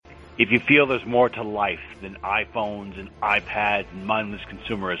If you feel there's more to life than iPhones and iPads and mindless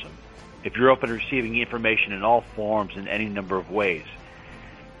consumerism, if you're open to receiving information in all forms in any number of ways,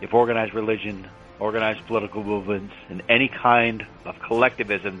 if organized religion, organized political movements, and any kind of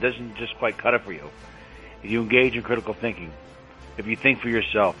collectivism doesn't just quite cut it for you, if you engage in critical thinking, if you think for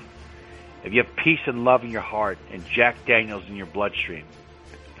yourself, if you have peace and love in your heart and Jack Daniels in your bloodstream,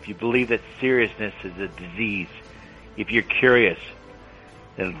 if you believe that seriousness is a disease, if you're curious,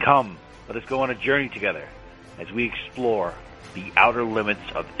 then come, let us go on a journey together as we explore the outer limits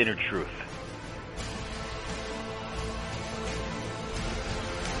of inner truth.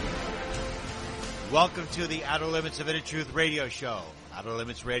 Welcome to the Outer Limits of Inner Truth radio show,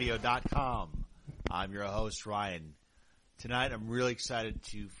 OuterLimitsRadio.com. I'm your host, Ryan. Tonight, I'm really excited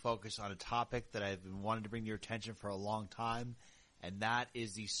to focus on a topic that I've been wanting to bring to your attention for a long time, and that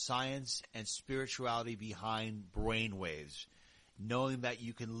is the science and spirituality behind brainwaves. Knowing that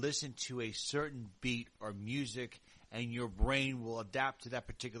you can listen to a certain beat or music and your brain will adapt to that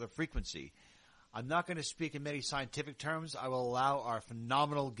particular frequency. I'm not going to speak in many scientific terms. I will allow our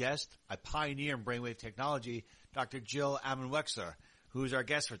phenomenal guest, a pioneer in brainwave technology, Dr. Jill Ammon-Wexler, who is our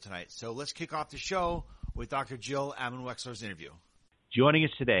guest for tonight. So let's kick off the show with Dr. Jill Ammon-Wexler's interview. Joining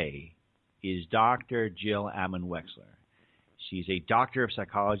us today is Dr. Jill Ammon-Wexler. She's a doctor of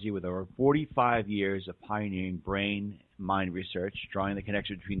psychology with over 45 years of pioneering brain-mind research, drawing the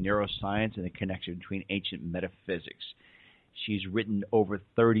connection between neuroscience and the connection between ancient metaphysics. She's written over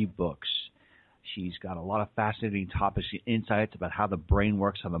 30 books. She's got a lot of fascinating topics and insights about how the brain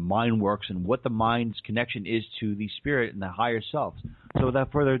works, how the mind works, and what the mind's connection is to the spirit and the higher self. So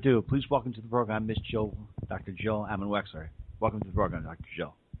without further ado, please welcome to the program Dr. Jill Ammon-Wexler. Welcome to the program, Dr.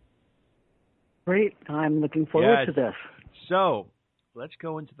 Jill. Great. I'm looking forward to this. So let's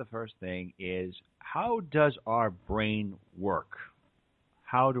go into the first thing is, how does our brain work?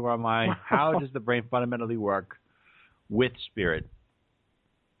 How does the brain fundamentally work with spirit?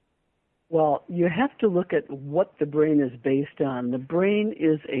 Well, you have to look at what the brain is based on. The brain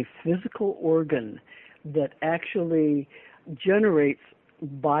is a physical organ that actually generates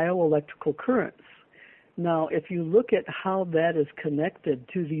bioelectrical currents. Now, if you look at how that is connected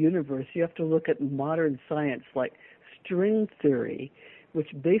to the universe, you have to look at modern science like string theory, which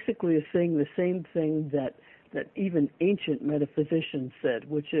basically is saying the same thing that even ancient metaphysicians said,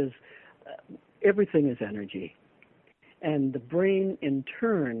 which is everything is energy. And the brain, in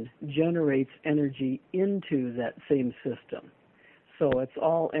turn, generates energy into that same system. So it's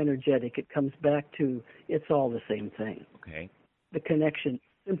all energetic. It comes back to it's all the same thing. Okay. The connection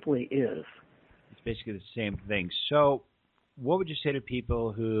simply is. It's basically the same thing. So what would you say to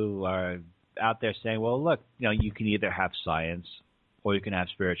people who are out there saying, well, look, you can either have science or you can have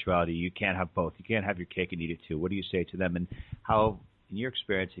spirituality. You can't have both. You can't have your cake and eat it too. What do you say to them? And how, in your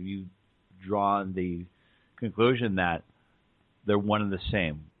experience, have you drawn the conclusion that they're one and the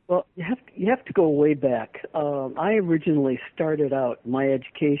same? Well, you have to go way back. I originally started out my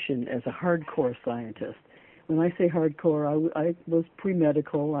education as a hardcore scientist. When I say hardcore, I was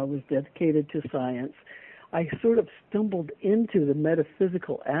pre-medical. I was dedicated to science. I sort of stumbled into the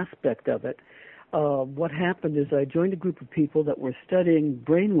metaphysical aspect of it. What happened is I joined a group of people that were studying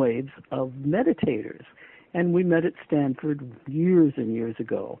brainwaves of meditators. And we met at Stanford years and years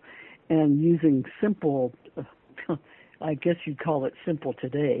ago. And using simple I guess you'd call it simple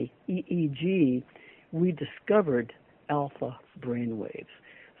today, EEG, we discovered alpha brainwaves.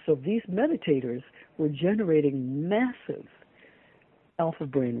 So these meditators were generating massive alpha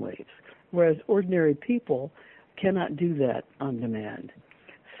brainwaves, whereas ordinary people cannot do that on demand.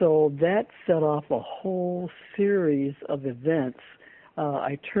 So that set off a whole series of events.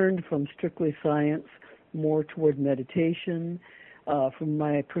 I turned from strictly science more toward meditation. From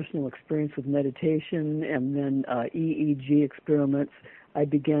my personal experience with meditation and then EEG experiments, I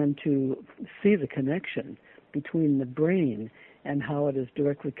began to see the connection between the brain and how it is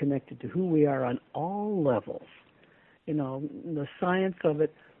directly connected to who we are on all levels. The science of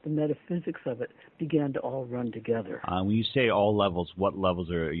it, the metaphysics of it began to all run together. When you say all levels, what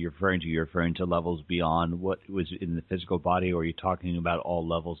levels are you referring to? You're referring to levels beyond what was in the physical body, or are you talking about all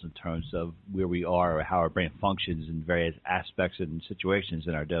levels in terms of where we are or how our brain functions in various aspects and situations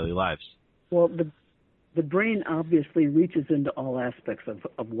in our daily lives? Well, the brain obviously reaches into all aspects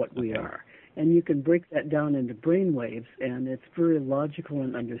of what we are. And you can break that down into brain waves, and it's very logical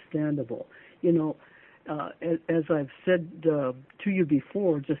and understandable. As I've said to you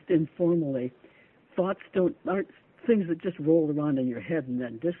before, just informally, thoughts aren't things that just roll around in your head and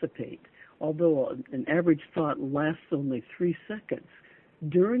then dissipate. Although an average thought lasts only 3 seconds,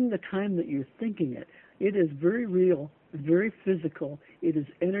 during the time that you're thinking it, It is very real, very physical. It is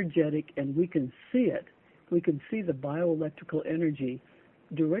energetic, and we can see it. We can see the bioelectrical energy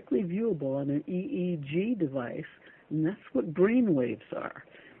directly viewable on an EEG device, and that's what brain waves are.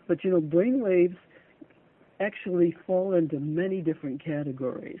 But, you know, brain waves actually fall into many different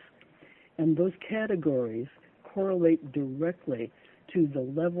categories, and those categories correlate directly to the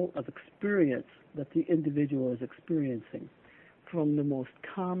level of experience that the individual is experiencing, from the most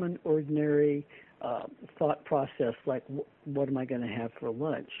common, ordinary thought process, like what am I going to have for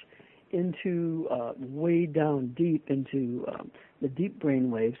lunch, into way down deep into the deep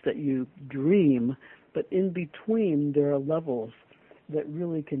brain waves that you dream, but in between there are levels that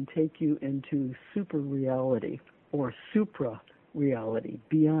really can take you into super reality or supra reality,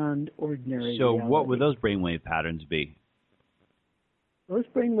 beyond ordinary reality. So what would those brainwave patterns be? Those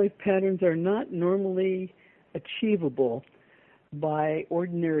brainwave patterns are not normally achievable by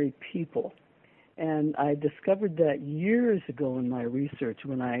ordinary people. And I discovered that years ago in my research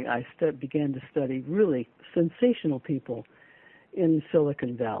when I began to study really sensational people in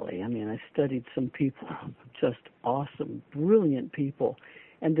Silicon Valley. I mean, I studied some people, just awesome, brilliant people,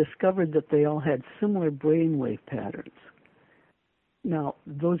 and discovered that they all had similar brainwave patterns. Now,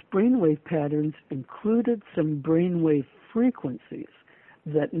 those brainwave patterns included some brainwave frequencies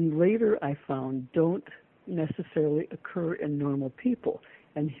that later I found don't necessarily occur in normal people.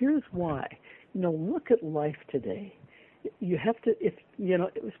 And here's why. You know, look at life today. You have to, if you know,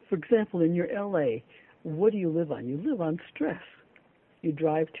 for example, in your LA, what do you live on? You live on stress. You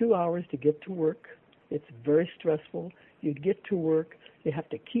drive 2 hours to get to work. It's very stressful. You get to work. You have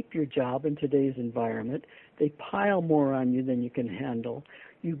to keep your job in today's environment. They pile more on you than you can handle.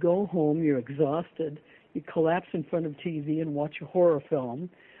 You go home, you're exhausted. You collapse in front of TV and watch a horror film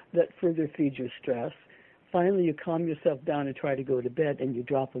that further feeds your stress. Finally, you calm yourself down and try to go to bed, and you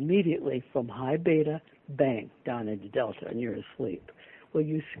drop immediately from high beta, bang, down into delta, and you're asleep. Well,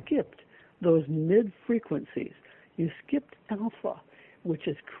 you skipped those mid-frequencies. You skipped alpha, which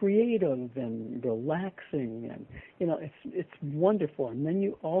is creative and relaxing, and, you know, it's wonderful. And then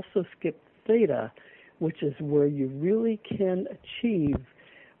you also skip theta, which is where you really can achieve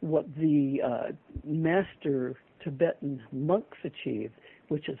what the master Tibetan monks achieved,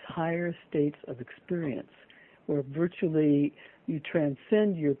 which is higher states of experience, where virtually you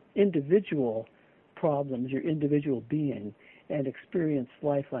transcend your individual problems, your individual being, and experience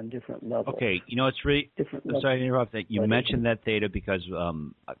life on different levels. Okay, you know, it's really, I'm sorry to interrupt that. You mentioned that theta because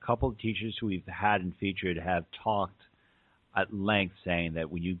a couple of teachers who we've had and featured have talked at length saying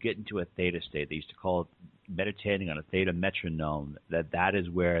that when you get into a theta state, they used to call it meditating on a theta metronome, that is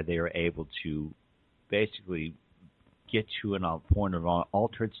where they are able to basically get to a point of an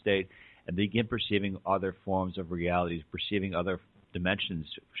altered state and begin perceiving other forms of realities, perceiving other dimensions,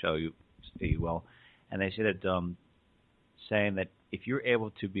 shall you will. And they say that saying that if you're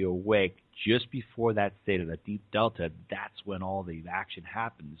able to be awake just before that state of that deep delta, that's when all the action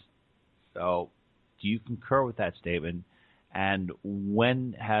happens. So do you concur with that statement? And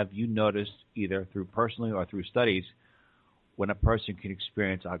when have you noticed, either through personally or through studies, when a person can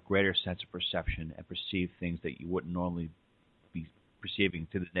experience a greater sense of perception and perceive things that you wouldn't normally be perceiving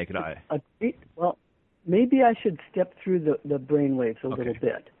to the naked eye? Well, maybe I should step through the brain waves a little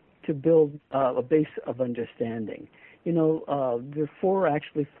bit to build a base of understanding. You know, there are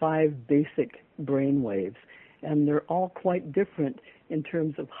actually five basic brain waves, and they're all quite different in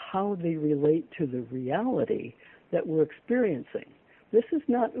terms of how they relate to the reality that we're experiencing. This is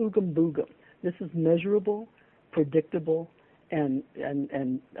not oogum boogum. This is measurable, predictable, and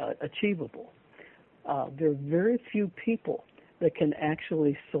achievable. There are very few people that can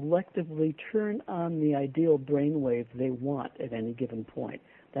actually selectively turn on the ideal brainwave they want at any given point.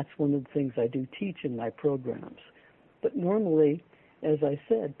 That's one of the things I do teach in my programs. But normally, as I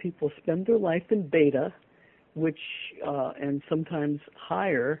said, people spend their life in beta, which and sometimes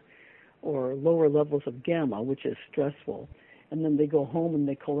higher or lower levels of gamma, which is stressful, and then they go home and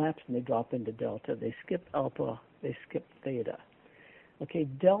they collapse and they drop into delta. They skip alpha, they skip theta. Okay,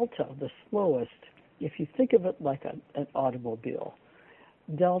 delta, the slowest, if you think of it like an automobile,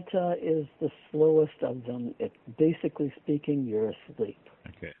 delta is the slowest of them. Basically speaking, you're asleep.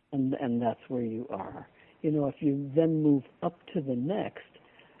 Okay. And that's where you are. You know, if you then move up to the next,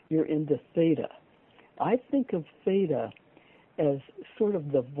 you're into theta. I think of theta as sort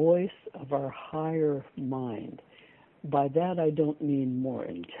of the voice of our higher mind. By that I don't mean more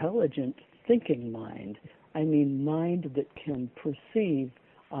intelligent thinking mind. I mean mind that can perceive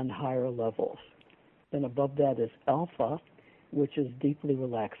on higher levels. Then above that is alpha, which is deeply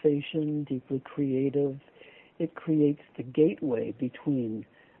relaxation, deeply creative. It creates the gateway between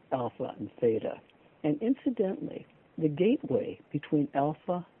alpha and theta. And incidentally, the gateway between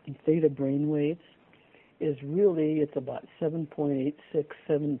alpha and theta brainwaves is really, it's about 7.86,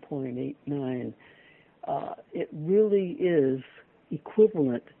 7.89. It really is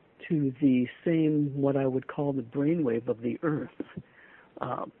equivalent to the same, what I would call the brainwave of the Earth.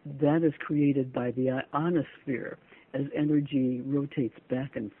 That is created by the ionosphere as energy rotates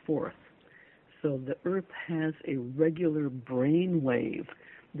back and forth. So the Earth has a regular brainwave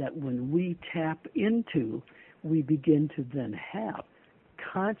that when we tap into, we begin to then have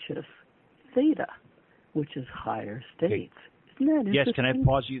conscious theta, which is higher states. Isn't that interesting? Yes, can I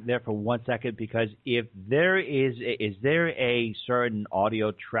pause you there for 1 second? Because if there is there a certain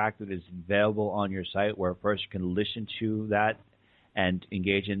audio track that is available on your site where a person can listen to that and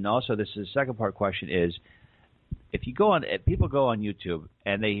engage in? And also, this is the second part question is, if people go on YouTube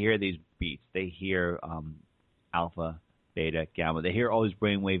and they hear these beats, they hear alpha, beta, gamma, they hear all these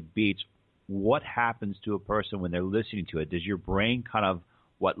brainwave beats. What happens to a person when they're listening to it? Does your brain kind of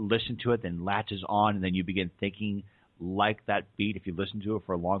listen to it, then latches on, and then you begin thinking like that beat if you listen to it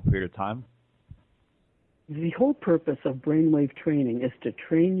for a long period of time? The whole purpose of brainwave training is to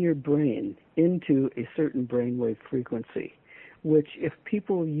train your brain into a certain brainwave frequency, which if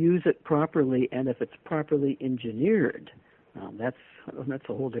people use it properly and if it's properly engineered, that's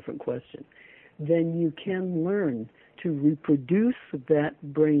a whole different question, then you can learn to reproduce that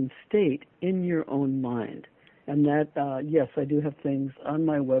brain state in your own mind. And that, yes, I do have things on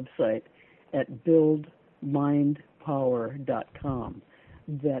my website at buildmindpower.com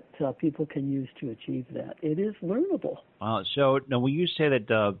that people can use to achieve that. It is learnable. So now when you say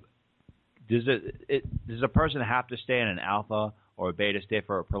that, does a person have to stay in an alpha or a beta state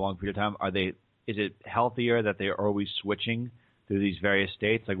for a prolonged period of time? Is it healthier that they are always switching through these various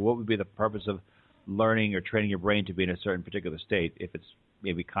states? Like, what would be the purpose of learning or training your brain to be in a certain particular state if it's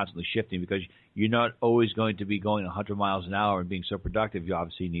maybe constantly shifting? Because you're not always going to be going 100 miles an hour and being so productive. You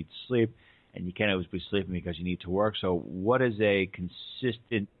obviously need sleep, and you can't always be sleeping because you need to work. So what is a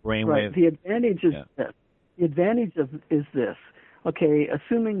consistent brainwave? Right. The advantage is this. The advantage is this. Okay,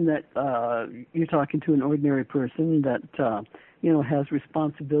 assuming that you're talking to an ordinary person that has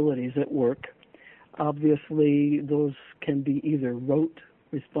responsibilities at work. Obviously, those can be either rote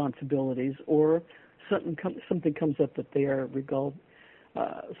responsibilities or something comes up that they are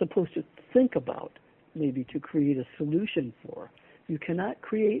supposed to think about, maybe to create a solution for. You cannot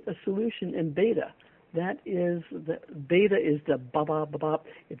create a solution in beta. Beta is the ba-ba-ba-ba.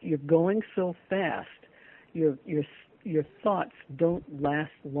 If you're going so fast, your thoughts don't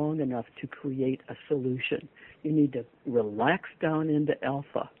last long enough to create a solution. You need to relax down into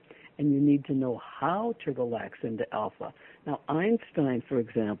alpha, and you need to know how to relax into alpha. Now, Einstein, for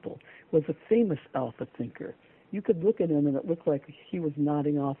example, was a famous alpha thinker. You could look at him, and it looked like he was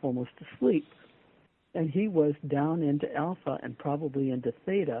nodding off almost to sleep. And he was down into alpha and probably into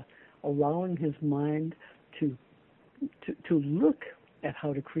theta, allowing his mind to look at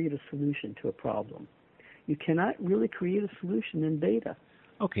how to create a solution to a problem. You cannot really create a solution in beta.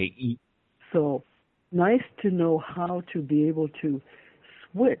 Okay. So nice to know how to be able to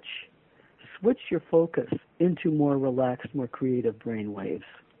switch your focus into more relaxed, more creative brain waves.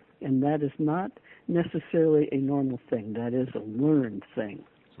 And that is not necessarily a normal thing. That is a learned thing.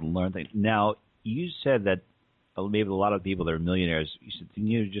 It's a learned thing. Now, you said that maybe a lot of people that are millionaires, can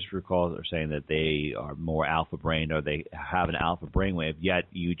you just recall or saying that they are more alpha brained or they have an alpha brainwave, yet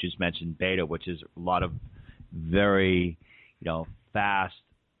you just mentioned beta, which is a lot of very, fast,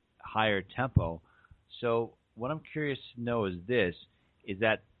 higher tempo. So what I'm curious to know is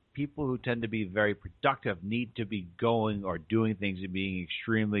that people who tend to be very productive need to be going or doing things and being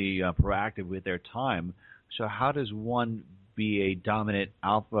extremely proactive with their time. So how does one be a dominant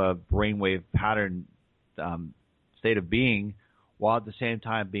alpha brainwave pattern state of being while at the same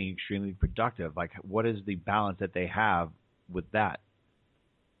time being extremely productive? Like, what is the balance that they have with that?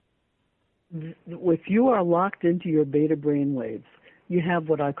 If you are locked into your beta brainwaves, you have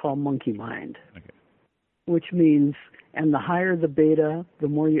what I call monkey mind. Okay. Which means, and the higher the beta, the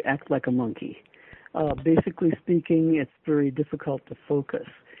more you act like a monkey. Basically speaking, it's very difficult to focus.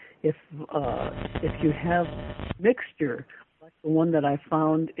 If you have mixture, like the one that I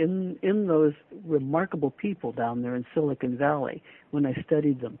found in those remarkable people down there in Silicon Valley when I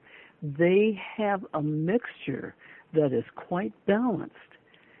studied them, they have a mixture that is quite balanced.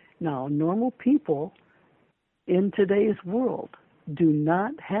 Now, normal people in today's world do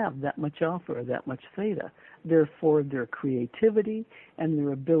not have that much alpha or that much theta. Therefore, their creativity and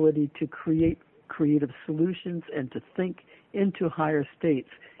their ability to create creative solutions and to think into higher states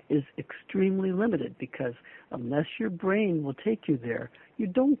is extremely limited, because unless your brain will take you there, you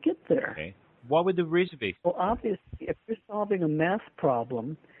don't get there. Okay. What would the reason be? Well, obviously, if you're solving a math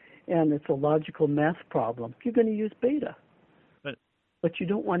problem and it's a logical math problem, you're going to use beta. But you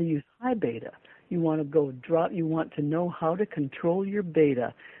don't want to use high beta. You want to you want to know how to control your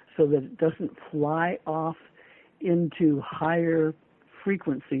beta so that it doesn't fly off into higher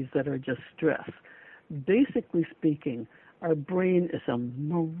frequencies that are just stress. Basically speaking, our brain is a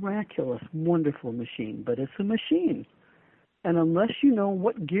miraculous, wonderful machine, but it's a machine. And unless you know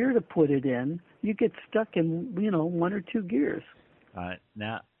what gear to put it in, you get stuck in, one or two gears.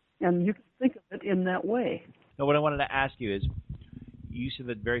 Now, and you can think of it in that way. Now, what I wanted to ask you is, you said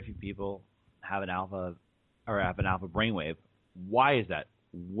that very few people have an alpha brainwave. Why is that?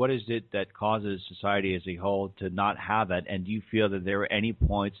 What is it that causes society as a whole to not have that? And do you feel that there were any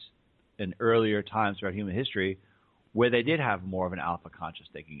points in earlier times throughout human history where they did have more of an alpha conscious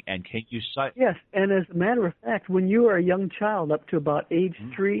thinking? And can you cite? Yes, and as a matter of fact, when you are a young child up to about age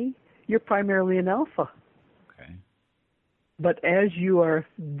 3, you're primarily an alpha. Okay. But as you are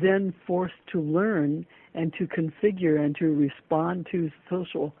then forced to learn and to configure and to respond to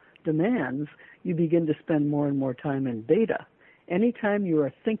social demands, you begin to spend more and more time in beta. Anytime you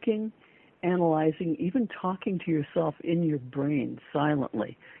are thinking, analyzing, even talking to yourself in your brain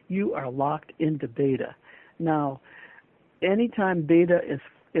silently, you are locked into beta. Now, anytime beta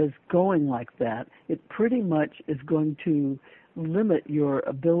is going like that, it pretty much is going to limit your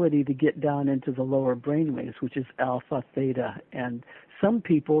ability to get down into the lower brainwaves, which is alpha, theta, and some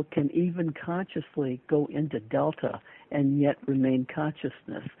people can even consciously go into delta and yet remain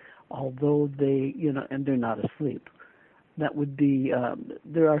consciousness, although they, and they're not asleep. That would be,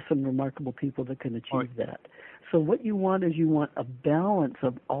 there are some remarkable people that can achieve that. So what you want is a balance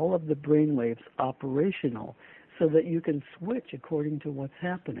of all of the brainwaves operational so that you can switch according to what's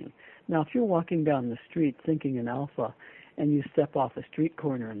happening. Now, if you're walking down the street thinking in alpha and you step off a street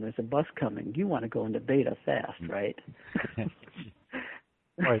corner and there's a bus coming, you want to go into beta fast, right?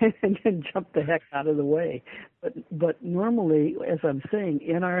 And then jump the heck out of the way. But normally, as I'm saying,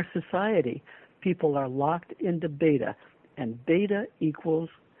 in our society, people are locked into beta, and beta equals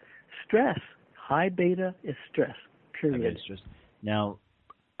stress. High beta is stress, period. Now,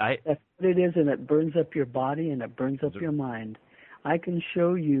 that's what it is, and it burns up your body and it burns up your mind. I can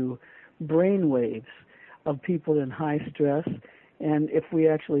show you brain waves of people in high stress, and if we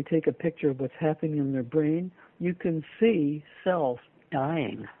actually take a picture of what's happening in their brain, you can see cells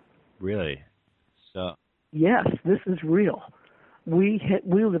dying. Really? So? Yes, this is real. We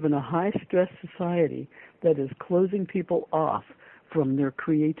live in a high-stress society that is closing people off from their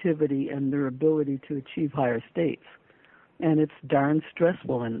creativity and their ability to achieve higher states. And it's darn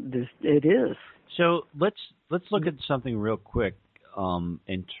stressful, and it is. So let's look at something real quick.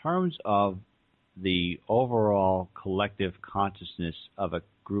 In terms of the overall collective consciousness of a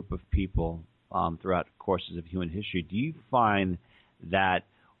group of people throughout courses of human history, do you find that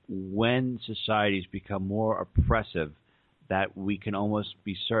when societies become more oppressive, that we can almost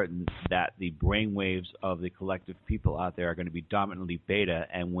be certain that the brainwaves of the collective people out there are going to be dominantly beta,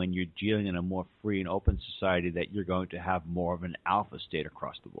 and when you're dealing in a more free and open society, that you're going to have more of an alpha state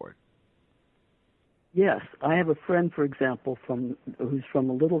across the board? Yes. I have a friend, for example, who's from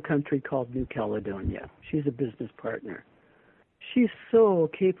a little country called New Caledonia. She's a business partner. She's so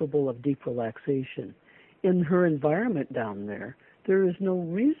capable of deep relaxation. In her environment down there is no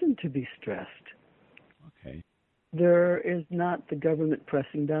reason to be stressed. Okay. There is not the government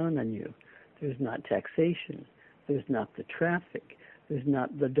pressing down on you. There's not taxation. There's not the traffic. There's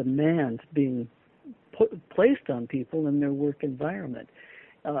not the demands being placed on people in their work environment.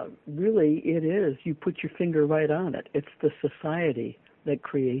 Really, it is. You put your finger right on it. It's the society that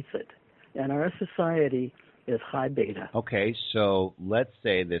creates it. And our society is high beta. Okay, so let's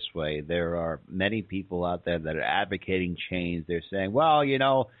say this way. There are many people out there that are advocating change. They're saying, well,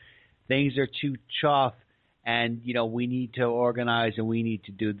 things are too tough, and, we need to organize, and we need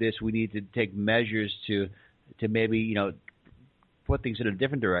to do this. We need to take measures to maybe, put things in a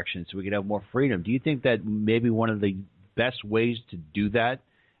different direction so we can have more freedom. Do you think that maybe one of the best ways to do that,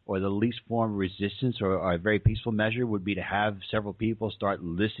 or the least form of resistance, or a very peaceful measure, would be to have several people start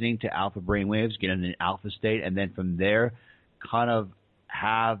listening to alpha brainwaves, get in an alpha state, and then from there kind of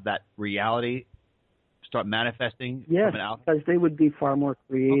have that reality start manifesting? Yes, from an alpha? Because they would be far more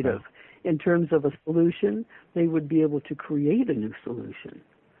creative. Okay. In terms of a solution, they would be able to create a new solution.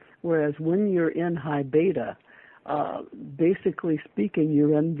 Whereas when you're in high beta, basically speaking,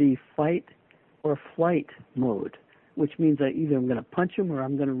 you're in the fight or flight mode, which means that either I'm going to punch him or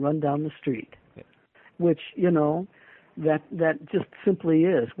I'm going to run down the street, okay. Which, that just simply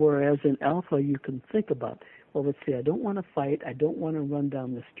is. Whereas in alpha, you can think about, well, let's see, I don't want to fight. I don't want to run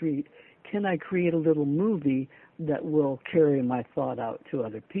down the street. can I create a little movie that will carry my thought out to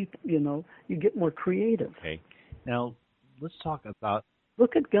other people? You get more creative. Okay. Now, let's talk about...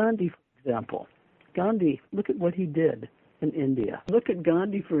 Look at Gandhi, for example. Gandhi, look at what he did in India. Look at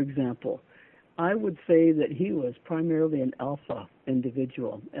Gandhi, for example. I would say that he was primarily an alpha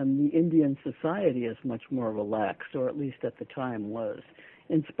individual, and the Indian society is much more relaxed, or at least at the time was,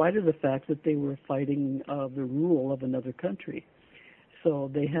 in spite of the fact that they were fighting the rule of another country.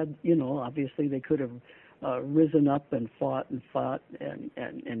 So they had, obviously they could have risen up and fought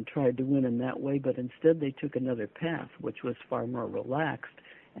and tried to win in that way, but instead they took another path, which was far more relaxed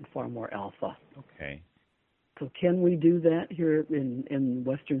and far more alpha. Okay. So can we do that here in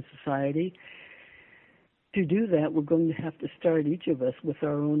Western society? To do that, we're going to have to start each of us with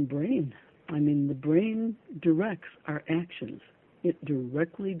our own brain. I mean, the brain directs our actions. It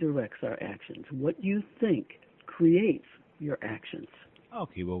directly directs our actions. What you think creates your actions.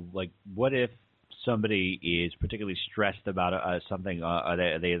 Okay, well, like, what if somebody is particularly stressed about something?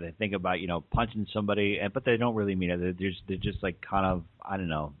 They think about, punching somebody, but they don't really mean it. They're just like kind of, I don't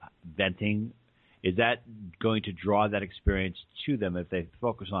know, venting. Is that going to draw that experience to them if they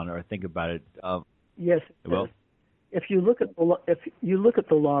focus on it or think about it? Yes. Well, if you look at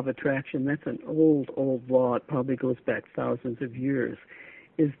the law of attraction, that's an old law. It probably goes back thousands of years.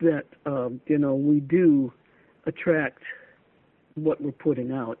 Is that we do attract what we're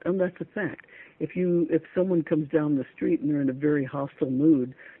putting out, and that's a fact. If someone comes down the street and they're in a very hostile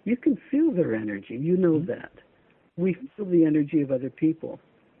mood, you can feel their energy. You know that. We feel the energy of other people,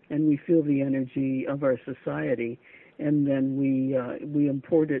 and we feel the energy of our society, and then we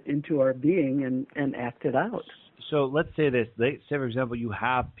import it into our being and act it out. So let's say this. Say, for example, you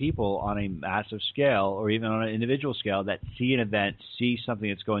have people on a massive scale or even on an individual scale that see an event, see something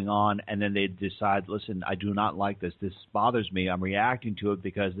that's going on, and then they decide, listen, I do not like this. This bothers me. I'm reacting to it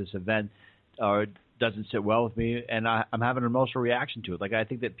because this event doesn't sit well with me, and I'm having an emotional reaction to it. Like, I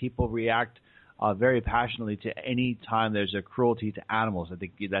think that people react very passionately to any time there's a cruelty to animals. I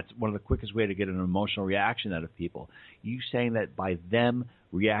think that's one of the quickest way to get an emotional reaction out of people. You saying that by them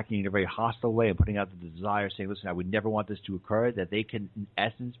reacting in a very hostile way and putting out the desire, saying, listen, I would never want this to occur, that they can, in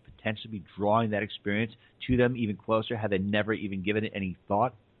essence, potentially be drawing that experience to them even closer, had they never even given it any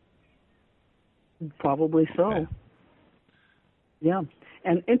thought? Probably so. Okay. Yeah.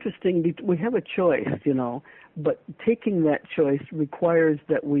 And interesting, we have a choice, but taking that choice requires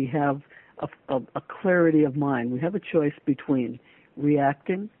that we have a clarity of mind. We have a choice between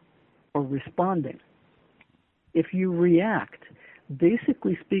reacting or responding. If you react,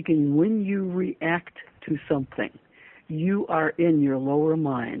 basically speaking, when you react to something, you are in your lower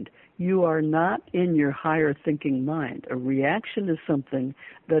mind. You are not in your higher thinking mind. A reaction is something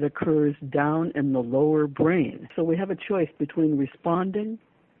that occurs down in the lower brain. So we have a choice between responding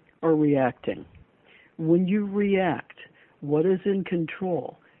or reacting. When you react, what is in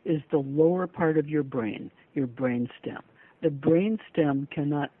control is the lower part of your brain, your brain stem. The brain stem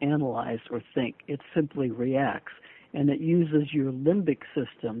cannot analyze or think. It simply reacts, and it uses your limbic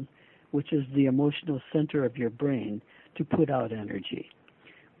system, which is the emotional center of your brain, to put out energy.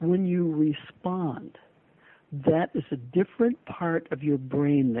 When you respond, that is a different part of your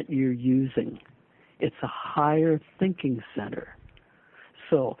brain that you're using. It's a higher thinking center.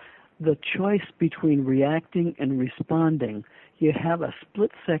 So the choice between reacting and responding, you have a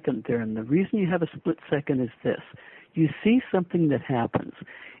split second there, and the reason you have a split second is this. You see something that happens.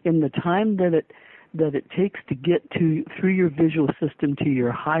 In the time that it takes to get through your visual system to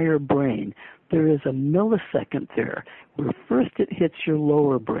your higher brain, there is a millisecond there where first it hits your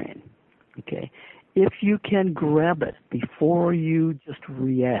lower brain. Okay? If you can grab it before you just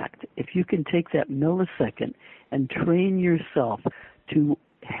react, if you can take that millisecond and train yourself to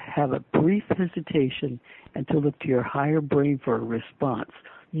have a brief hesitation and to look to your higher brain for a response,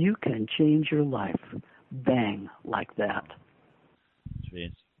 you can change your life. Bang, like that.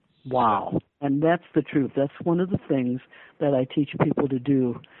 Wow. And that's the truth. That's one of the things that I teach people to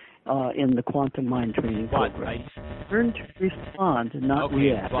do in the Quantum Mind Training program. Learn to respond and not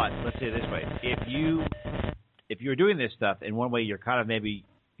react. But let's say it this way. If you're doing this stuff, in one way you're kind of maybe,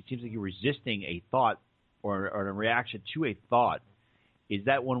 it seems like you're resisting a thought or a reaction to a thought. Is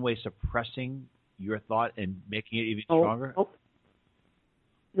that one way suppressing your thought and making it even stronger?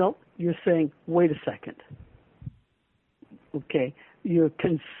 No, you're saying, wait a second. Okay, you're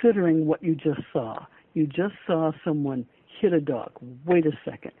considering what you just saw. You just saw someone hit a dog. Wait a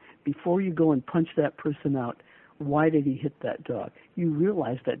second. Before you go and punch that person out, why did he hit that dog? You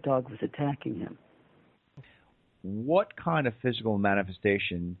realize that dog was attacking him. What kind of physical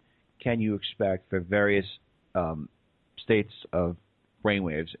manifestation can you expect for various states of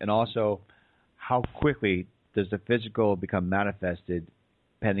brainwaves, and also how quickly does the physical become manifested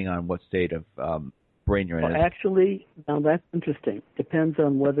depending on what state of brain you're in? Well, actually, now that's interesting. Depends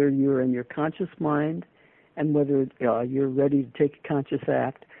on whether you're in your conscious mind and whether you're ready to take a conscious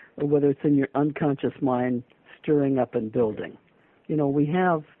act, or whether it's in your unconscious mind stirring up and building. You know, we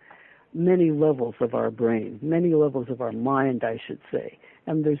have many levels of our brain, many levels of our mind, I should say.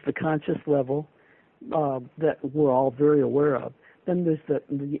 And there's the conscious level that we're all very aware of. Then there's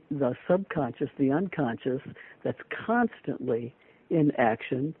the subconscious, the unconscious, that's constantly in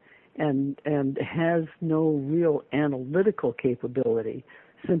action and has no real analytical capability,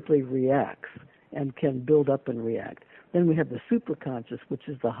 simply reacts and can build up and react. Then we have the superconscious, which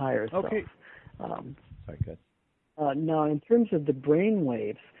is the higher self. Sorry, good. Now, in terms of the brain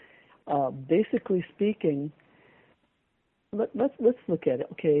waves, basically speaking, let's look at it.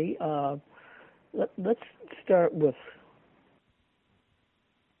 Okay, let's start with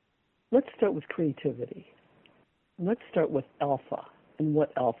creativity. Let's start with alpha and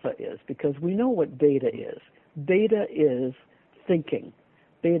what alpha is, because we know what beta is. Beta is thinking.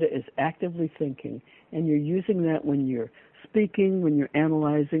 Beta is actively thinking, and you're using that when you're speaking, when you're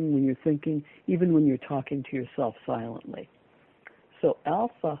analyzing, when you're thinking, even when you're talking to yourself silently. So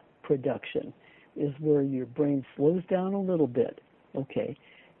alpha production is where your brain slows down a little bit. Okay,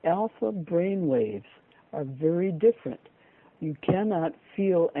 alpha brain waves are very different. You cannot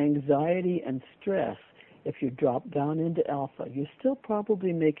feel anxiety and stress if you drop down into alpha. You're still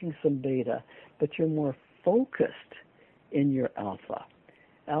probably making some beta, but you're more focused in your alpha.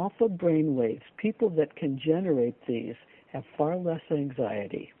 Alpha brain waves, people that can generate these have far less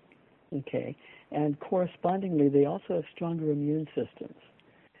anxiety, okay? And correspondingly, they also have stronger immune systems.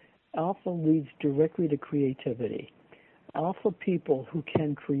 Alpha leads directly to creativity. Alpha people who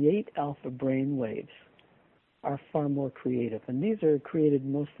can create alpha brain waves are far more creative, and these are created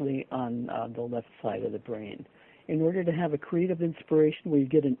mostly on the left side of the brain. In order to have a creative inspiration where you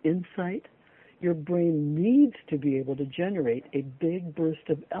get an insight, your brain needs to be able to generate a big burst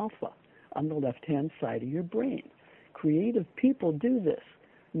of alpha on the left-hand side of your brain. Creative people do this.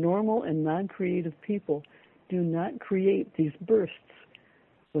 Normal and non-creative people do not create these bursts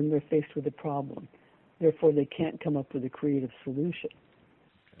when they're faced with a problem. Therefore, they can't come up with a creative solution.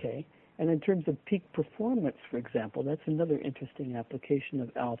 Okay? And in terms of peak performance, for example, that's another interesting application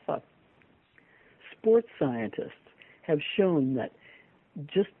of alpha. Sports scientists have shown that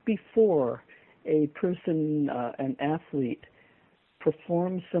just before a person, an athlete,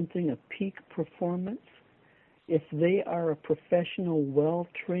 performs something of peak performance, if they are a professional,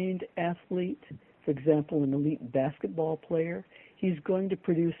 well-trained athlete, for example, an elite basketball player, he's going to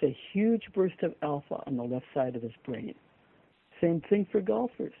produce a huge burst of alpha on the left side of his brain. Same thing for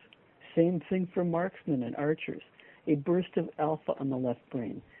golfers. Same thing for marksmen and archers. A burst of alpha on the left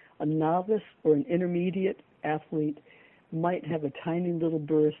brain. A novice or an intermediate athlete might have a tiny little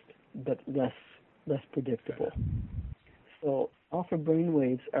burst, but less predictable. So alpha brain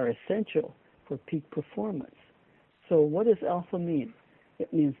waves are essential for peak performance. So what does alpha mean?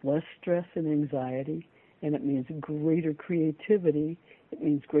 It means less stress and anxiety, and it means greater creativity. It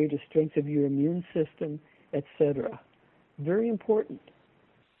means greater strength of your immune system, etc. Very important.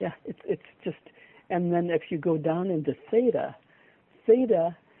 Yeah, it's just, and then if you go down into theta,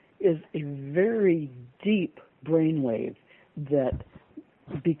 theta is a very deep brainwave that,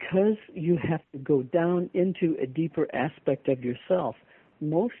 because you have to go down into a deeper aspect of yourself,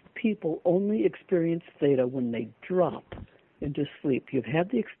 most people only experience theta when they drop into sleep. You've had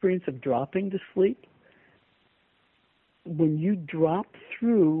the experience of dropping to sleep? When you drop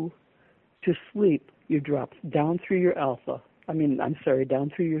through to sleep, you drop down through your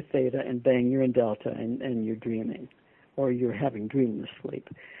down through your theta, and bang, you're in delta, and you're dreaming, or you're having dreamless sleep.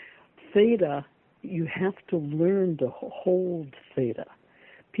 Theta, you have to learn to hold theta.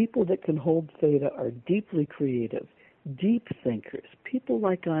 People that can hold theta are deeply creative, deep thinkers, people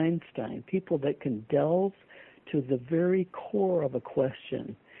like Einstein, people that can delve to the very core of a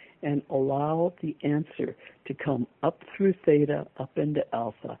question and allow the answer to come up through theta, up into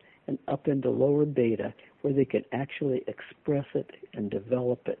alpha, and up into lower beta, where they can actually express it and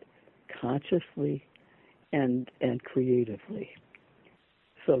develop it consciously and creatively.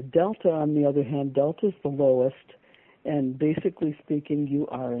 So delta, on the other hand, delta is the lowest, and basically speaking, you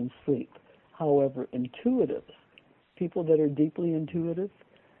are in sleep. However, intuitives, people that are deeply intuitive,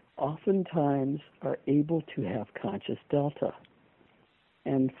 oftentimes are able to have conscious delta.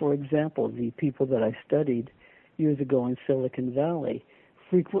 And for example, the people that I studied years ago in Silicon Valley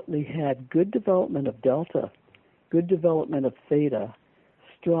frequently had good development of delta, good development of theta,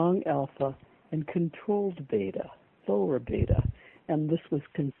 strong alpha, and controlled beta, lower beta. And this was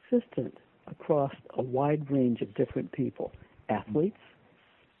consistent across a wide range of different people, athletes,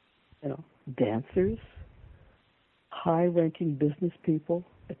 dancers, high-ranking business people,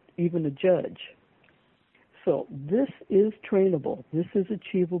 even a judge. So this is trainable. This is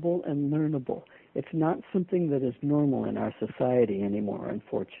achievable and learnable. It's not something that is normal in our society anymore,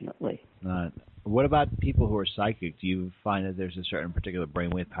 unfortunately. What about people who are psychic? Do you find that there's a certain particular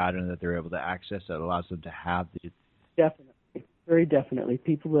brainwave pattern that they're able to access that allows them to have the... Definitely, very definitely.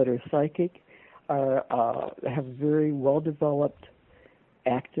 People that are psychic have very well-developed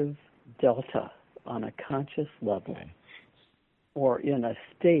active delta on a conscious level, or in a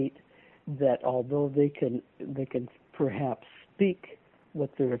state that, although they can perhaps speak what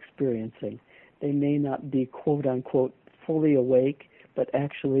they're experiencing, they may not be quote unquote fully awake, but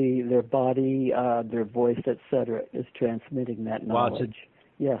actually their body, their voice, etc., is transmitting that knowledge.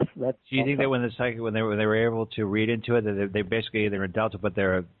 Yes, that's. Do you think that when the psychic, when they were able to read into it, that they basically they're in delta, but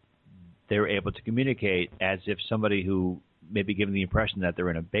they're able to communicate as if somebody who may be given the impression that they're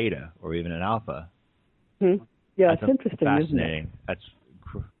in a beta or even an alpha? Mm-hmm. Yeah, that's it's interesting, fascinating. isn't it?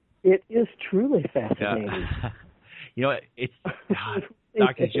 It is truly fascinating. Yeah. It's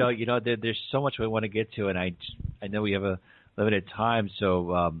Dr. Joe. There's so much we want to get to, and I know we have a limited time,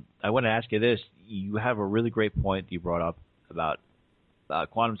 so I want to ask you this. You have a really great point you brought up about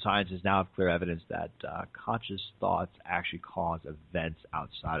quantum scientists now have clear evidence that conscious thoughts actually cause events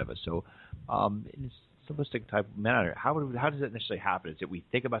outside of us. So, in a simplistic type of manner, how does that necessarily happen? Is it we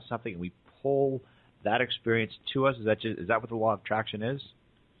think about something and we pull that experience to us? Is that what the law of attraction is?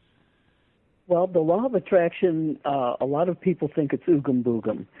 Well, the law of attraction, a lot of people think it's oogum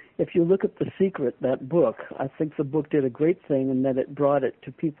boogum. If you look at The Secret, that book, I think the book did a great thing in that it brought it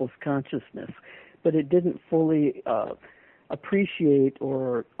to people's consciousness, but it didn't fully appreciate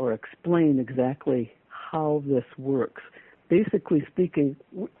or explain exactly how this works. Basically speaking,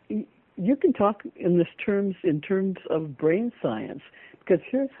 you can talk in terms of brain science, because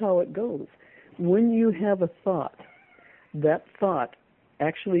here's how it goes. When you have a thought, that thought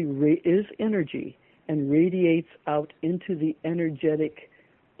actually is energy and radiates out into the energetic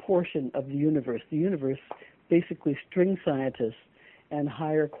portion of the universe. The universe, basically string scientists and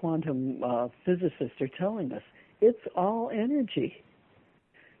higher quantum physicists are telling us, it's all energy.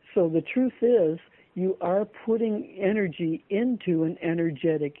 So the truth is, you are putting energy into an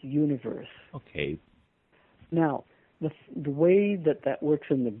energetic universe. Okay. Now, the way that works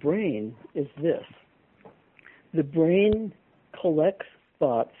in the brain is this. The brain collects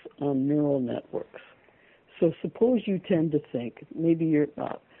thoughts on neural networks. So suppose you tend to think, maybe you're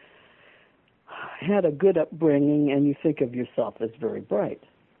had a good upbringing and you think of yourself as very bright.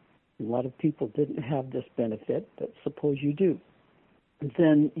 A lot of people didn't have this benefit, but suppose you do.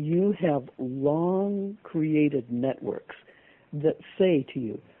 Then you have long created networks that say to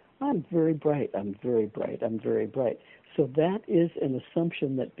you, I'm very bright, I'm very bright, I'm very bright. So that is an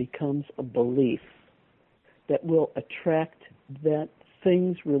assumption that becomes a belief that will attract that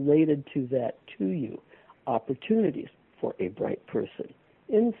things related to that to you. Opportunities for a bright person,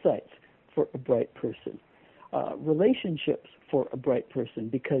 insights for a bright person, relationships for a bright person,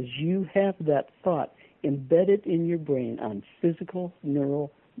 because you have that thought embedded in your brain on physical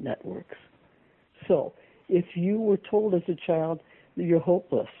neural networks. So if you were told as a child that you're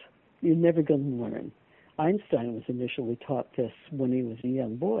hopeless, you're never going to learn. Einstein was initially taught this when he was a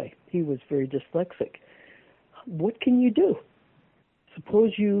young boy. He was very dyslexic. What can you do?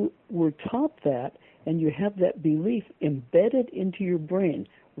 Suppose you were taught that and you have that belief embedded into your brain.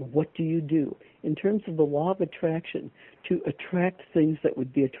 What do you do? In terms of the law of attraction, to attract things that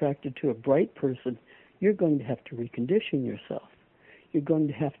would be attracted to a bright person, you're going to have to recondition yourself. You're going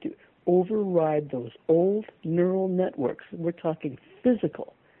to have to override those old neural networks. We're talking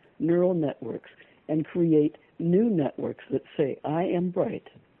physical neural networks, and create new networks that say, I am bright,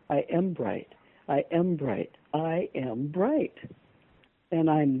 I am bright, I am bright, I am bright. And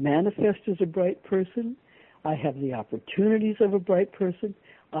I manifest as a bright person. I have the opportunities of a bright person.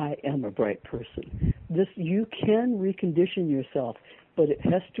 I am a bright person. This, you can recondition yourself, but it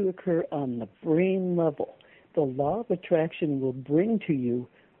has to occur on the brain level. The law of attraction will bring to you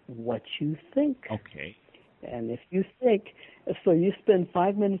what you think. Okay. And if you think, so you spend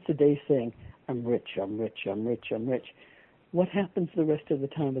 5 minutes a day saying, I'm rich, I'm rich, I'm rich, I'm rich. What happens the rest of the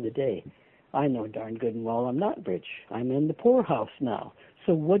time of the day? I know darn good and well I'm not rich. I'm in the poorhouse now.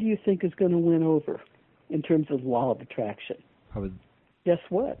 So what do you think is going to win over in terms of law of attraction? Guess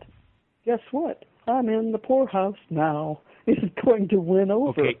what? Guess what? I'm in the poorhouse now. It's going to win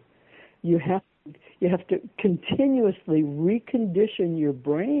over. Okay. You have to continuously recondition your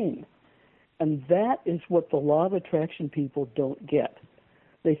brain And that is what the law of attraction people don't get.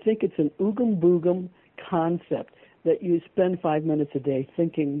 They think it's an oogum-boogum concept that you spend 5 minutes a day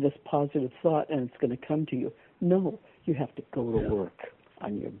thinking this positive thought and it's going to come to you. No, you have to go to work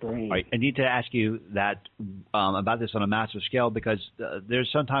on your brain. Right. I need to ask you that about this on a massive scale, because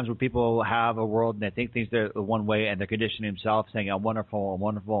there's sometimes where people have a world and they think things are one way and they're conditioning themselves saying, I'm wonderful, I'm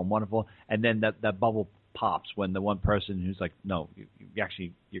wonderful, I'm wonderful, and then that bubble pops when the one person who's like, no,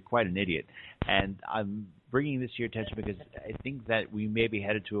 you're quite an idiot. And I'm bringing this to your attention because I think that we may be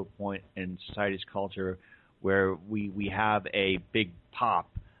headed to a point in society's culture where we have a big pop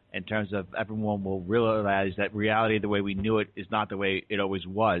in terms of everyone will realize that reality, the way we knew it, is not the way it always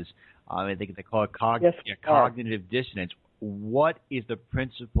was. I think they call it cognitive dissonance. What is the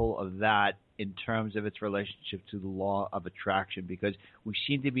principle of that in terms of its relationship to the law of attraction? Because we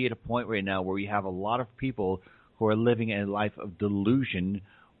seem to be at a point right now where we have a lot of people who are living a life of delusion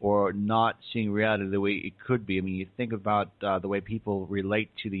or not seeing reality the way it could be. I mean, you think about the way people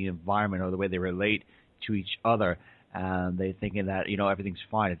relate to the environment or the way they relate to each other. They're thinking that, everything's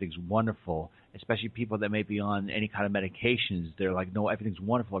fine, everything's wonderful, especially people that may be on any kind of medications. They're like, no, everything's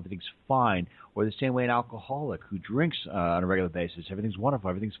wonderful, everything's fine. Or the same way an alcoholic who drinks on a regular basis, everything's wonderful,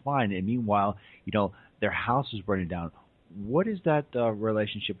 everything's fine. And meanwhile, their house is burning down. What is that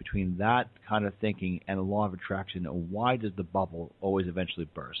relationship between that kind of thinking and the law of attraction? And why does the bubble always eventually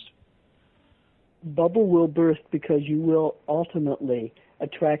burst? Bubble will burst because you will ultimately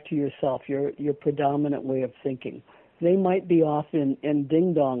attract to yourself your predominant way of thinking. They might be off in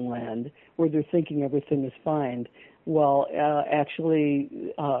ding-dong land where they're thinking everything is fine, while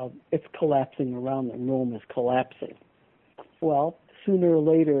actually it's collapsing around them. Rome is collapsing. Well, sooner or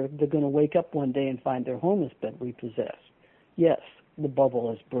later, they're going to wake up one day and find their home has been repossessed. Yes, the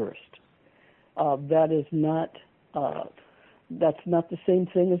bubble has burst. That's not the same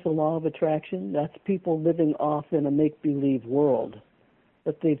thing as the law of attraction. That's people living off in a make-believe world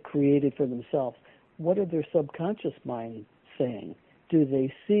that they've created for themselves. What are their subconscious mind saying? Do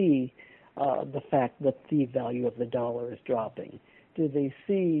they see the fact that the value of the dollar is dropping? Do they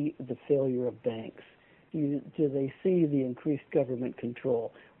see the failure of banks? Do they see the increased government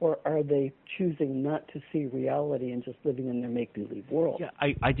control? Or are they choosing not to see reality and just living in their make-believe world? Yeah,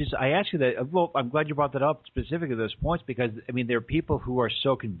 I ask you that. Well, I'm glad you brought that up specifically, those points, because, there are people who are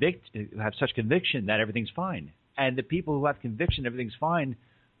so convicted, have such conviction that everything's fine. And the people who have conviction everything's fine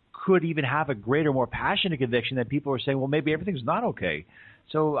could even have a greater, more passionate conviction that people are saying, well, maybe everything's not okay.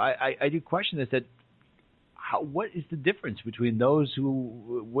 So I do question this, that what is the difference between those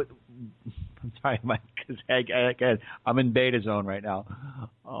who I'm sorry, Mike, because I'm in beta zone right now.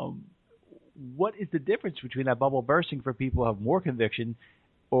 What is the difference between that bubble bursting for people who have more conviction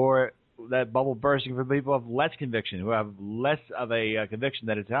or that bubble bursting for people who have less conviction, who have less of a conviction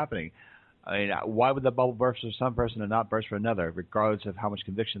that it's happening? I mean, why would the bubble burst for some person and not burst for another, regardless of how much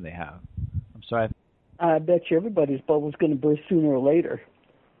conviction they have? I'm sorry. I bet you everybody's bubble is going to burst sooner or later.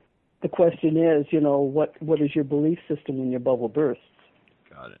 The question is, what is your belief system when your bubble bursts?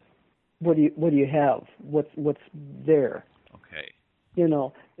 Got it. What do you have? What's there? Okay.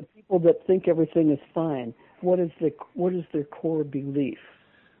 The people that think everything is fine, what is their core belief?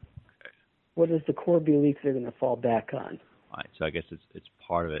 Okay. What is the core belief they're going to fall back on? All right, so I guess it's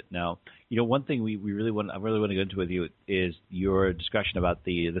part of it. Now, one thing I really want to go into with you is your discussion about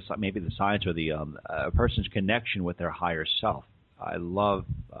maybe the science or the a person's connection with their higher self. I love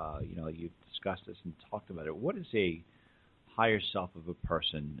you've discussed this and talked about it. What is a higher self of a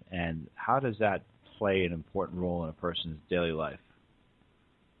person, and how does that play an important role in a person's daily life?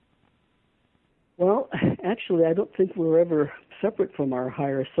 Well, actually, I don't think we're ever separate from our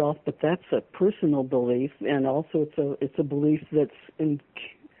higher self, but that's a personal belief, and also it's a belief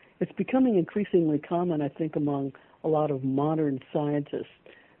it's becoming increasingly common, I think, among a lot of modern scientists.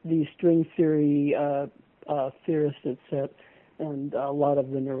 These string theory theorists, and a lot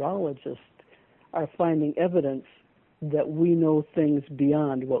of the neurologists are finding evidence that we know things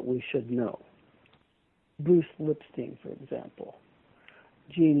beyond what we should know. Bruce Lipstein, for example,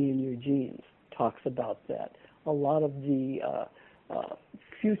 Genie in Your Genes, talks about that. A lot of the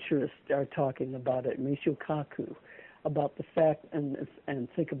futurists are talking about it. Michio Kaku, about the fact, and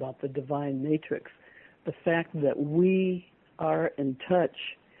think about the divine matrix, the fact that we are in touch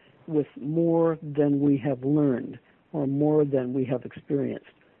with more than we have learned or more than we have experienced.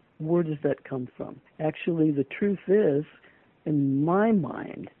 Where does that come from? Actually, the truth is, in my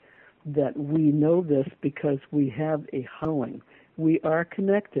mind, that we know this because we have a howling. We are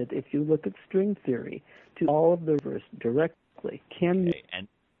connected, if you look at string theory, to all of the universe directly. And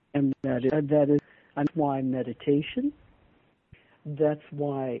that is why meditation, That's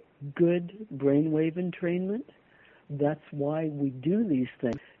why good brainwave entrainment, that's why we do these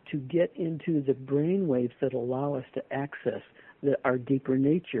things, to get into the brainwaves that allow us to access our deeper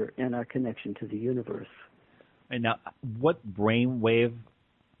nature and our connection to the universe. And now, what brainwave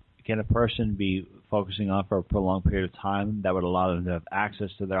can a person be focusing on for a prolonged period of time that would allow them to have access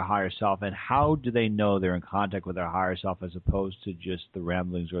to their higher self? And how do they know they're in contact with their higher self as opposed to just the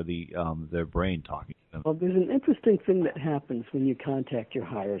ramblings or their brain talking to them? Well, there's an interesting thing that happens when you contact your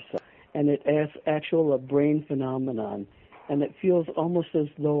higher self, and it is a brain phenomenon, and it feels almost as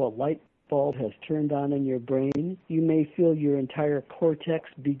though a light bulb has turned on in your brain. You may feel your entire cortex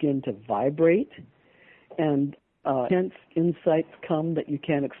begin to vibrate, and hence insights come that you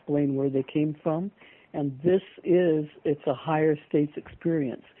can't explain where they came from. And it's a higher states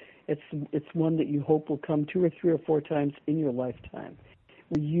experience. It's one that you hope will come 2 or 3 or 4 times in your lifetime.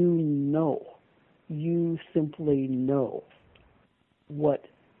 You simply know what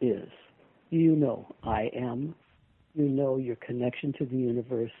is. You know I am. You know your connection to the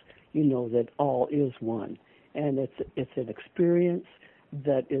universe. You know that all is one. And it's an experience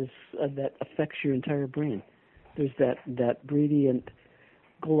that affects your entire brain. There's that radiant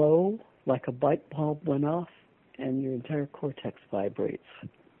glow, like a light bulb went off, and your entire cortex vibrates.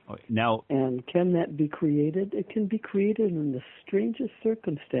 Now, and can that be created? It can be created in the strangest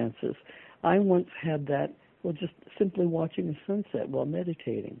circumstances. I once had that while just simply watching a sunset while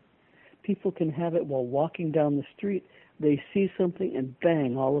meditating. People can have it while walking down the street. They see something, and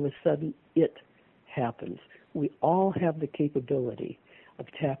bang, all of a sudden, it happens. We all have the capability of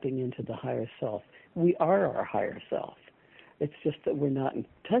tapping into the higher self. We are our higher self. It's just that we're not in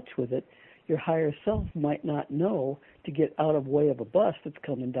touch with it. Your higher self might not know to get out of way of a bus that's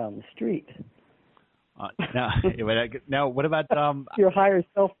coming down the street. Now, what about your higher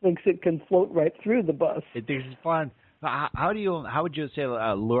self thinks it can float right through the bus? It thinks it's fun. How would you say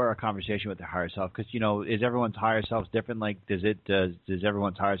lure a conversation with the higher self? Because is everyone's higher self different? Like, does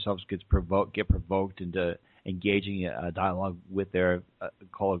everyone's higher self get provoked into engaging a dialogue with their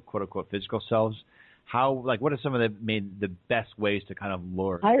quote unquote physical selves? What are some of the best ways to kind of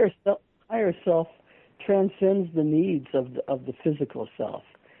lure? Higher self transcends the needs of the physical self.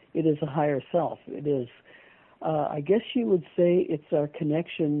 It is a higher self. It is, I guess you would say, it's our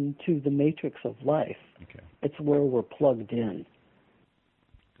connection to the matrix of life. Okay. It's where we're plugged in.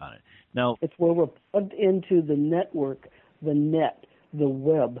 Got it. Now, it's where we're plugged into the network, the net, the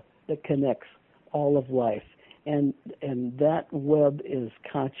web that connects all of life, and that web is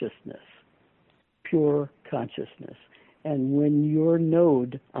consciousness, pure consciousness. And when your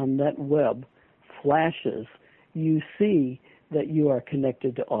node on that web flashes, you see that you are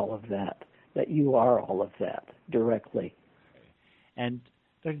connected to all of that you are all of that directly. And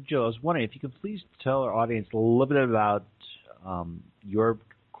Dr. Jill, I was wondering if you could please tell our audience a little bit about your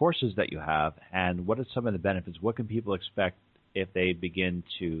courses that you have and what are some of the benefits. What can people expect if they begin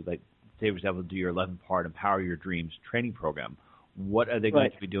to, like, say, for example, do your 11-part Empower Your Dreams training program? What are they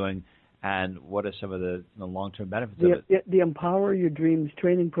going to be doing, and what are some of the long-term benefits of it? The Empower Your Dreams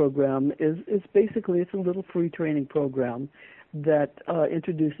training program is basically, it's a little free training program that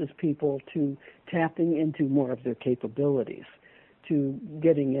introduces people to tapping into more of their capabilities, to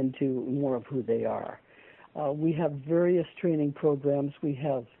getting into more of who they are. We have various training programs. We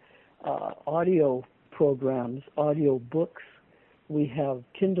have audio programs, audio books. We have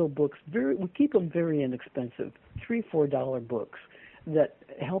Kindle books. We keep them very inexpensive, $3, $4 books that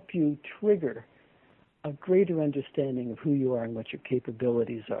help you trigger a greater understanding of who you are and what your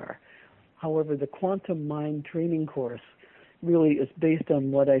capabilities are. However, the Quantum Mind training course really is based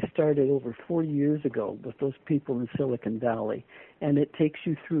on what I started over 4 years ago with those people in Silicon Valley. And it takes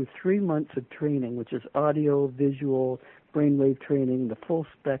you through 3 months of training, which is audio, visual, brainwave training, the full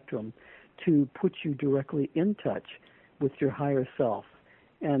spectrum, to put you directly in touch with your higher self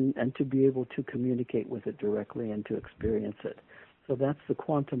and to be able to communicate with it directly and to experience it. So that's the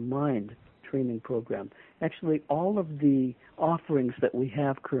Quantum Mind training program. Actually, all of the offerings that we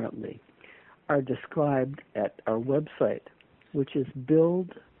have currently are described at our website, which is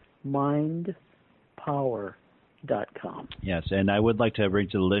buildmindpower.com. Yes, and I would like to bring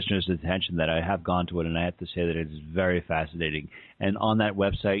to the listeners' attention that I have gone to it, and I have to say that it is very fascinating. And on that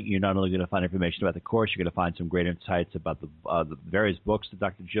website, you're not only going to find information about the course, you're going to find some great insights about the various books that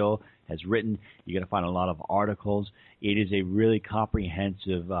Dr. Jill has written. You're going to find a lot of articles. It is a really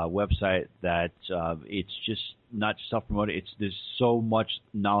comprehensive website that it's just not self-promoted. There's so much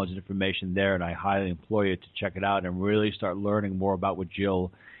knowledge and information there, and I highly implore you to check it out and really start learning more about what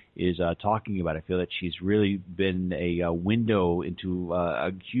Jill is talking about. I feel that she's really been a window into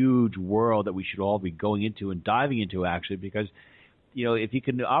a huge world that we should all be going into and diving into, actually, because if you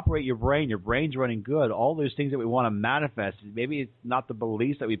can operate your brain's running good. All those things that we want to manifest, maybe it's not the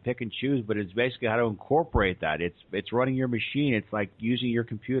beliefs that we pick and choose, but it's basically how to incorporate that. It's running your machine. It's like using your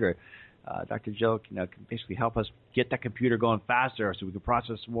computer. Dr. Jill can basically help us get that computer going faster so we can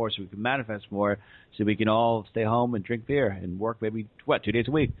process more, so we can manifest more, so we can all stay home and drink beer and work maybe, 2 days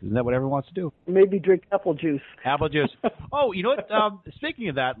a week? Isn't that what everyone wants to do? Maybe drink apple juice. Apple juice. Oh, you know what? Speaking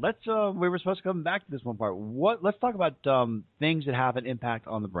of that, we were supposed to come back to this one part. Let's talk about things that have an impact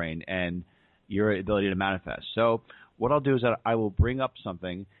on the brain and your ability to manifest. So what I'll do is that I will bring up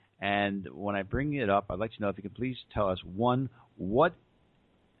something, and when I bring it up, I'd like to know if you can please tell us, one, what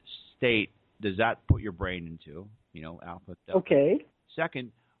state does that put your brain into? Alpha, delta. Okay.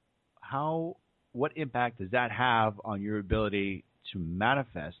 Second, what impact does that have on your ability to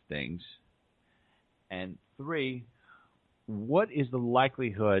manifest things? And three, what is the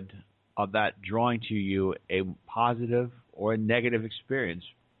likelihood of that drawing to you a positive or a negative experience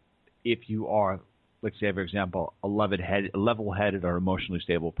if you are, let's say, for example, a level-headed or emotionally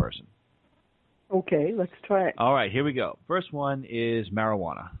stable person? Okay, let's try it. All right, here we go. First one is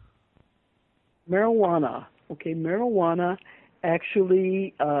marijuana. Marijuana. Okay, marijuana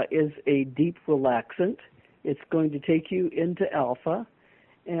actually is a deep relaxant. It's going to take you into alpha.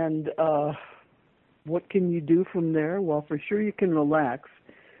 And what can you do from there? Well, for sure you can relax.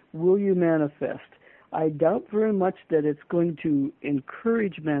 Will you manifest? I doubt very much that it's going to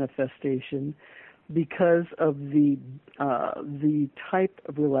encourage manifestation because of the type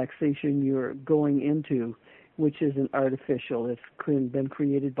of relaxation you're going into, which is an artificial. It's been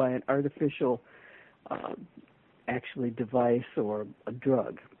created by an artificial actually device or a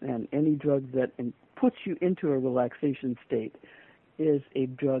drug. And any drug that puts you into a relaxation state is a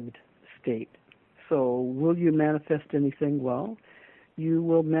drugged state. So will you manifest anything? Well, you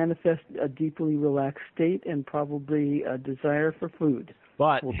will manifest a deeply relaxed state and probably a desire for food.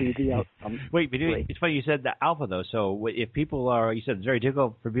 But will be the outcome. Wait, but it's funny you said the alpha, though. So if people you said it's very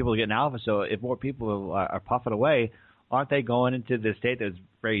difficult for people to get an alpha. So if more people are puffing away, aren't they going into the state that's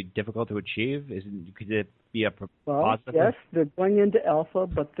very difficult to achieve? Could it be a positive? Yes, they're going into alpha,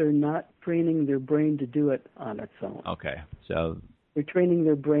 but they're not training their brain to do it on its own. Okay, so they're training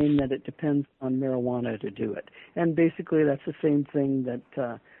their brain that it depends on marijuana to do it. And basically that's the same thing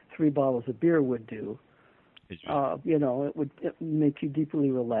that 3 bottles of beer would do. It would make you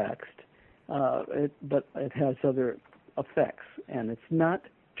deeply relaxed, but it has other effects. And it's not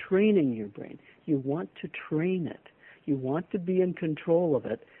training your brain. You want to train it. You want to be in control of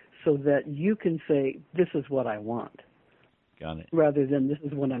it so that you can say, this is what I want. Got it. Rather than this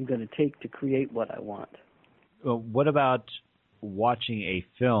is what I'm going to take to create what I want. Well, what about watching a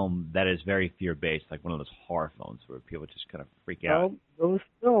film that is very fear-based, like one of those horror films where people just kind of freak out? Well, those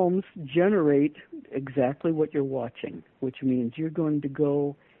films generate exactly what you're watching, which means you're going to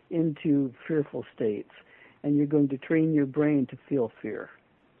go into fearful states, and you're going to train your brain to feel fear.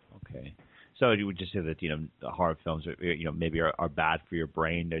 Okay. So you would just say that, the horror films are, maybe are bad for your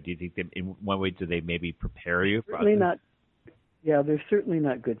brain? Do you think in one way do they maybe prepare you for Certainly not. Yeah, they're certainly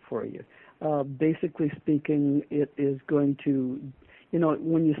not good for you. Basically speaking, it is going to,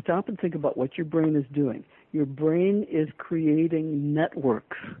 when you stop and think about what your brain is doing, your brain is creating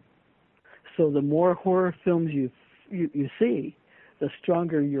networks. So the more horror films you see, the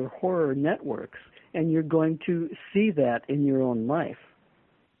stronger your horror networks, and you're going to see that in your own life.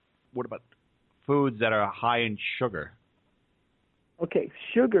 What about foods that are high in sugar? Okay,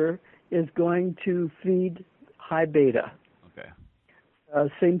 sugar is going to feed high beta. Okay.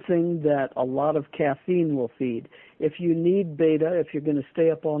 Same thing that a lot of caffeine will feed. If you need beta, if you're going to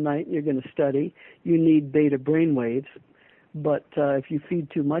stay up all night and you're going to study, you need beta brainwaves. But if you feed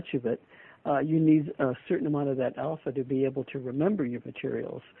too much of it, you need a certain amount of that alpha to be able to remember your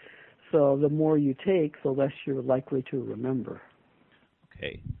materials. So the more you take, the less you're likely to remember.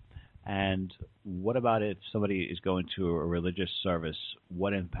 Okay. And what about if somebody is going to a religious service?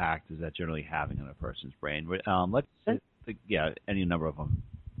 What impact is that generally having on a person's brain? Any number of them.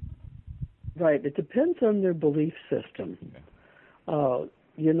 Right. It depends on their belief system. Okay.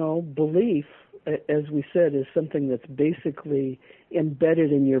 Belief, as we said, is something that's basically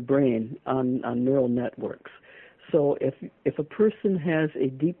embedded in your brain on neural networks. So if a person has a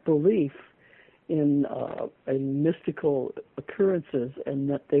deep belief in mystical occurrences and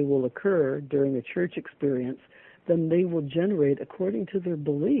that they will occur during a church experience, then they will generate according to their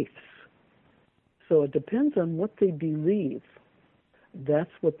beliefs. So it depends on what they believe.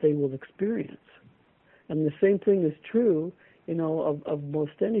 That's what they will experience. And the same thing is true, of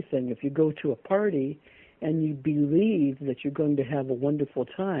most anything. If you go to a party and you believe that you're going to have a wonderful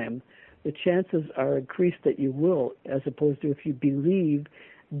time, the chances are increased that you will, as opposed to if you believe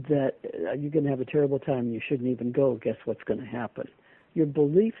that you're going to have a terrible time and you shouldn't even go, guess what's going to happen? Your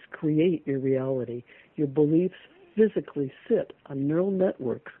beliefs create your reality. Your beliefs physically sit on neural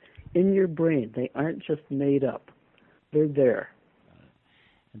networks in your brain. They aren't just made up. They're there.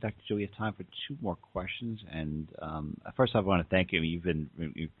 And Dr. Jill, we have time for 2 more questions. And first, I want to thank you. You've been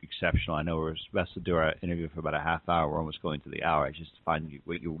exceptional. I know we're supposed to do our interview for about a half hour. We're almost going to the hour. I just find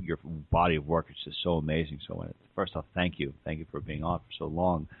your body of work is just so amazing. So first off, thank you. Thank you for being on for so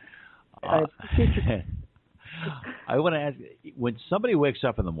long. I want to ask, when somebody wakes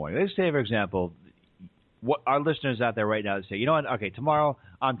up in the morning, let's say, for example, what our listeners out there right now say, you know what, okay, tomorrow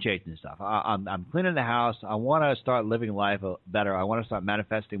I'm changing stuff. I'm cleaning the house. I want to start living life better. I want to start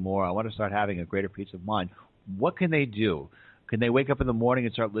manifesting more. I want to start having a greater peace of mind. What can they do? Can they wake up in the morning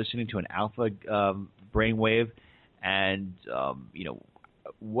and start listening to an alpha brainwave? And,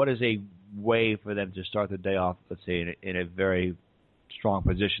 what is a way for them to start the day off, let's say, in a very strong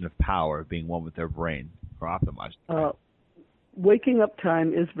position of power, being one with their brain or optimized? Waking up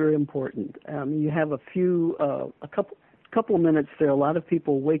time is very important. You have a couple of minutes there. A lot of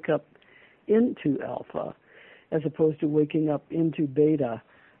people wake up into alpha as opposed to waking up into beta.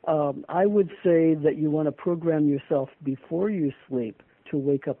 I would say that you want to program yourself before you sleep to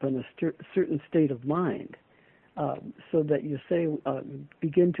wake up in a certain state of mind, so that you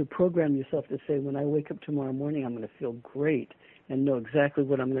begin to program yourself to say, when I wake up tomorrow morning, I'm going to feel great and know exactly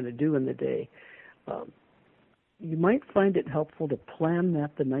what I'm going to do in the day. You might find it helpful to plan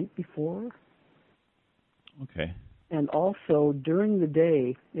that the night before. Okay. And also, during the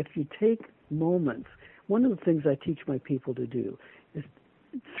day, if you take moments, one of the things I teach my people to do is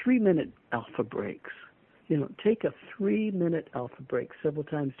 3-minute alpha breaks. Take a 3-minute alpha break several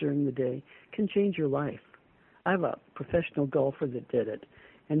times during the day. Can change your life. I have a professional golfer that did it,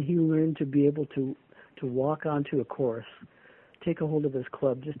 and he learned to be able to walk onto a course, take a hold of his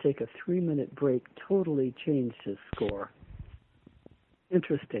club, just take a 3-minute break, totally changed his score.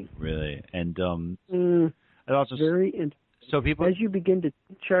 Interesting. Really? And it also very interesting. So people, as you begin to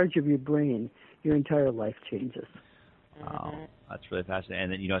take charge of your brain, your entire life changes. Wow, that's really fascinating.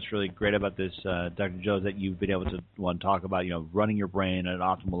 And then, what's really great about this, Dr. Joe, is that you've been able to talk about, running your brain at an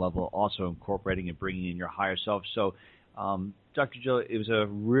optimal level, also incorporating and bringing in your higher self. So, Dr. Joe, it was a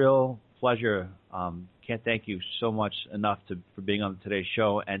real pleasure. Can't thank you so much enough for being on today's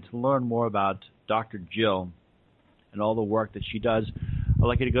show. And to learn more about Dr. Jill and all the work that she does, I'd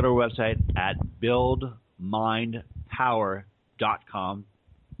like you to go to her website at buildmindpower.com.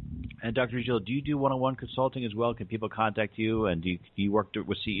 And Dr. Jill, do you do one-on-one consulting as well? Can people contact you? And do you work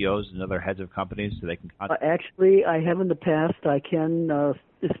with CEOs and other heads of companies so they can contact? Actually, I have in the past. I can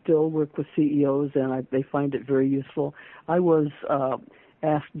still work with CEOs, and they find it very useful. I was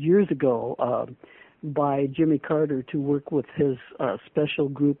asked years ago by Jimmy Carter to work with his special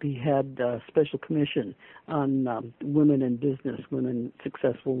group. He had a special commission on women in business,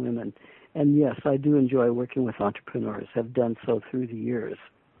 successful women. And yes, I do enjoy working with entrepreneurs, have done so through the years.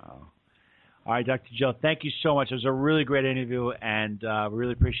 Oh. All right, Dr. Jill, thank you so much. It was a really great interview, and we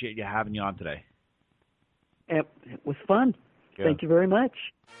really appreciate you having you on today. It was fun. Good. Thank you very much.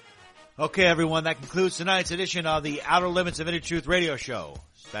 Okay, everyone, that concludes tonight's edition of the Outer Limits of Inner Truth radio show.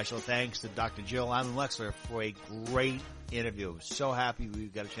 Special thanks to Dr. Jill Allen Wexler for a great interview. So happy we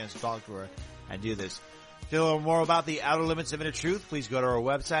got a chance to talk to her and do this. To learn more about the Outer Limits of Inner Truth, please go to our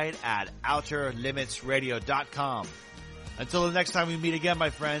website at outerlimitsradio.com. Until the next time we meet again, my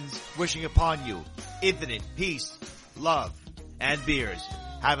friends, wishing upon you infinite peace, love, and beers.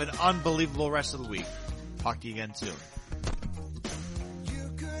 Have an unbelievable rest of the week. Talk to you again soon.